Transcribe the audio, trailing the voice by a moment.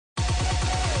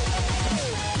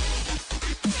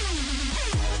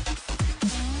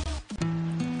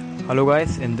Hello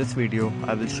guys, in this video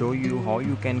I will show you how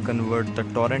you can convert the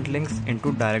torrent links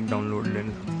into direct download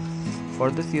links.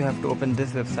 For this you have to open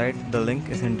this website, the link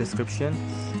is in description.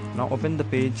 Now open the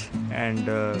page and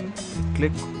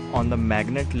click on the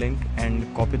magnet link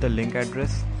and copy the link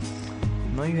address.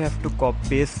 Now you have to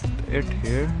paste it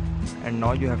here and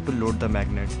now you have to load the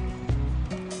magnet.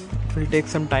 It will take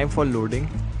some time for loading.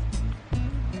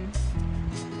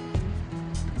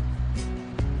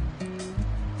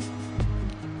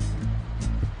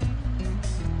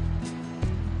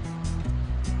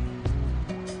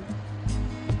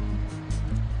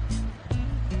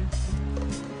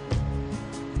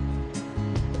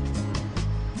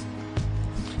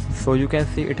 So you can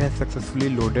see it has successfully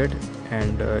loaded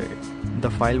and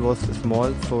the file was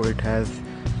small, so it has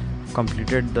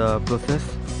completed the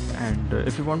process. And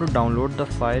if you want to download the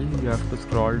file, you have to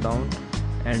scroll down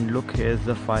and look, here is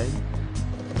the file.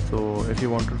 So if you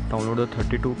want to download the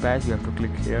 32 patch, you have to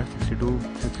click here.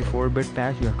 64-bit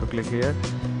patch, you have to click here.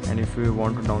 And if you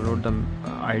want to download the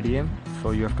IDM, so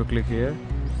you have to click here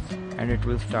and it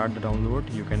will start the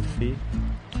download. You can see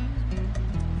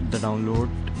the download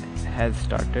has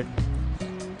started.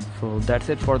 So that's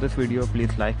it for this video.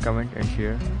 Please like, comment and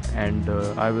share, and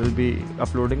I will be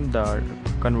uploading the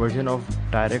conversion of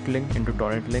direct link into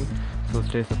torrent link, so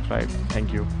stay subscribed.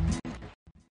 Thank you.